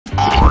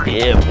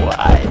Yeah,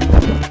 boy.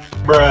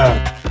 Bruh.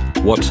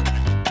 What?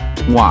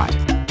 What?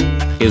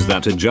 Is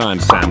that a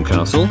giant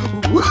sandcastle?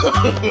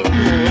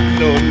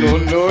 No.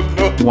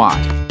 What?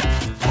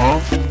 Huh?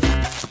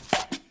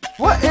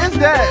 What is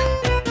that?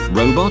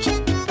 Robot?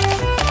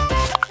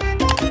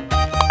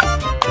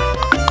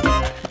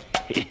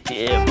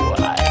 Yeah, boy.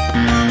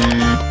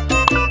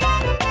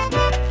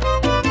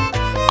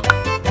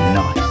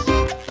 Nice.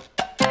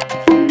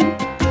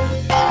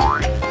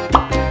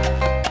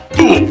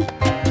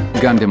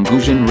 Gundam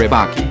Gujin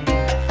Rebaki.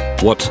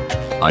 What?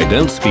 I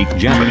don't speak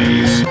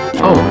Japanese.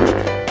 Oh.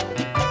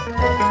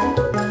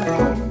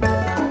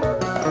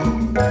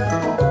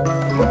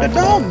 What the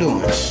dog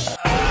doing?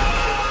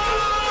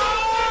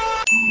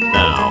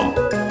 Now.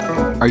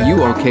 Are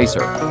you okay,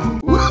 sir?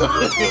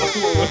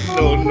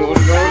 No.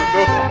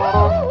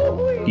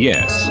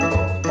 Yes.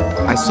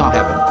 I saw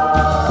heaven,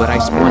 but I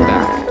spawned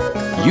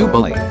back. You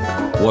bully.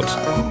 What?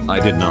 I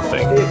did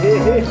nothing.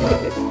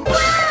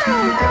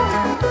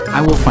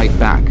 I will fight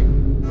back.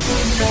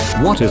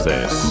 What is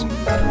this?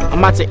 I'm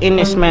about to end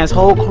this man's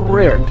whole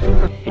career.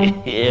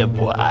 Yeah,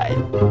 boy.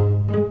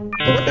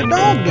 What the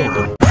dog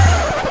doing?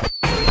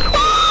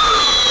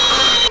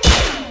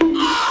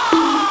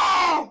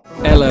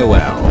 LOL.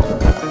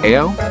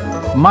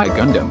 Ao? My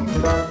Gundam.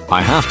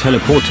 I have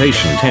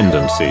teleportation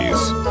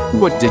tendencies.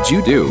 What did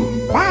you do?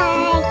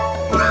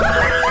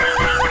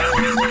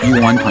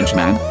 You One Punch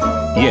Man?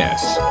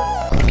 Yes.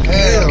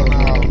 Hell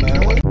no,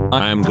 man.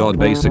 I am God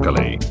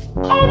basically.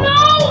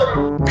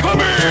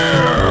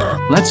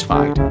 Let's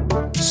fight.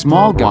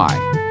 Small guy.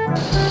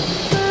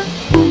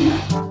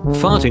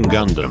 Farting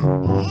Gundam.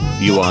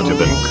 You are to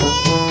think.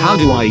 How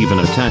do I even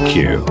attack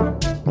you?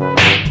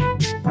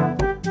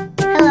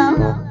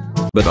 Hello.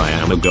 But I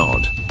am a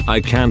god. I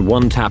can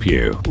one-tap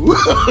you.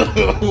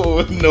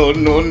 No.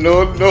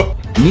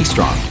 Me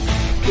strong.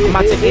 I'm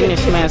about to end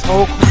this man's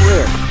whole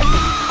career.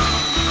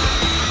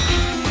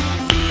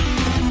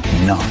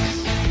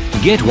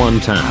 Nice. Get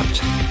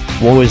one-tapped.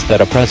 Whoa, is that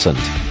a present?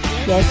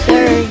 Yes,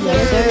 sir.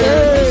 Yes, sir.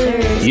 Yes,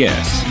 sir.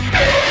 Yes.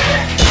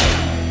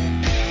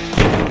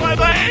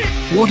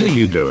 What are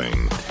you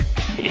doing?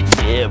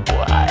 Yeah,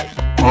 boy.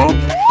 Huh?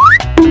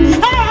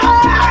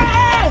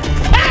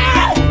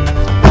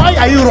 Why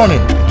are you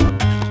running?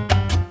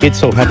 It's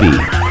so heavy.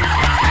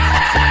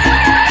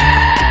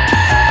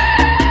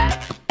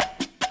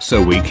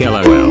 So we kill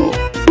OL.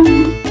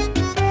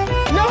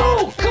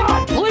 No!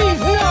 God, please,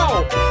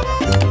 no!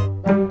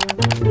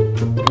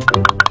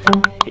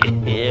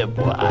 Yeah,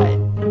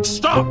 boy.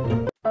 Stop!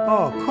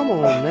 Oh, come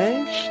on,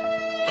 man.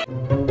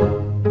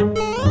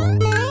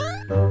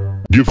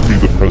 Give me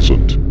the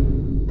present.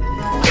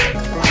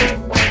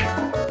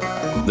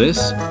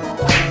 This?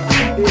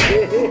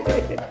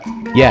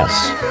 Yes.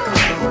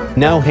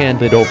 Now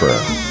hand it over.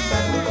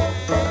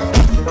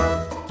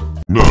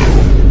 No.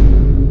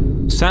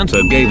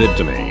 Santa gave it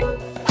to me.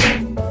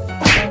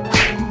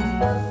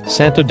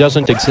 Santa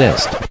doesn't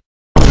exist.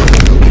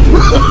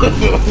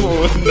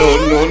 No.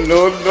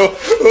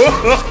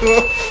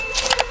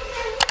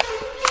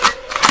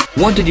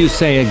 What did you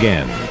say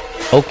again?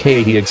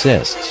 Okay, he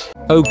exists.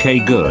 Okay,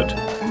 good.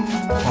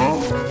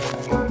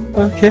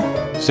 Okay.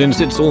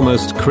 Since it's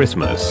almost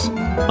Christmas,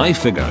 I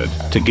figured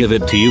to give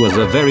it to you as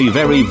a very,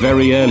 very,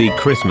 very early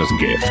Christmas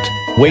gift.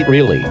 Wait,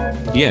 really?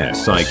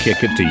 Yes, I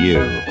kick it to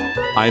you.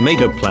 I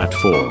made a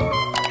platform.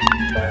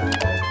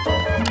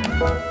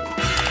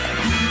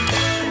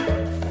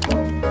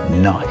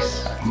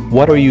 Nice.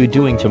 What are you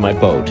doing to my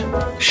boat?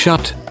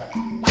 Shut.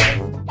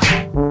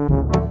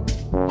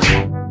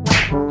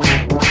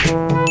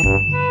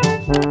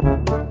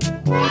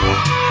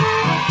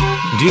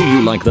 Do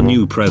you like the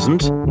new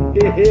present?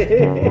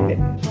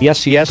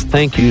 Yes,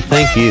 thank you.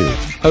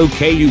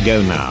 Okay, you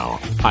go now.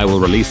 I will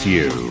release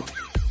you.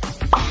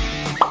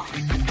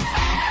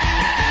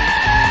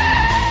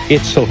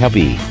 It's so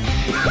heavy.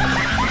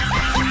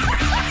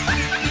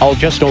 I'll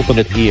just open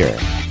it here.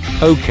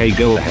 Okay,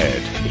 go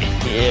ahead.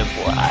 Yeah,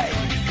 boy.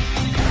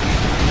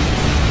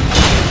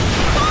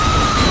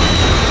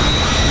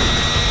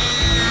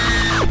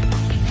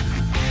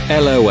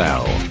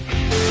 LOL.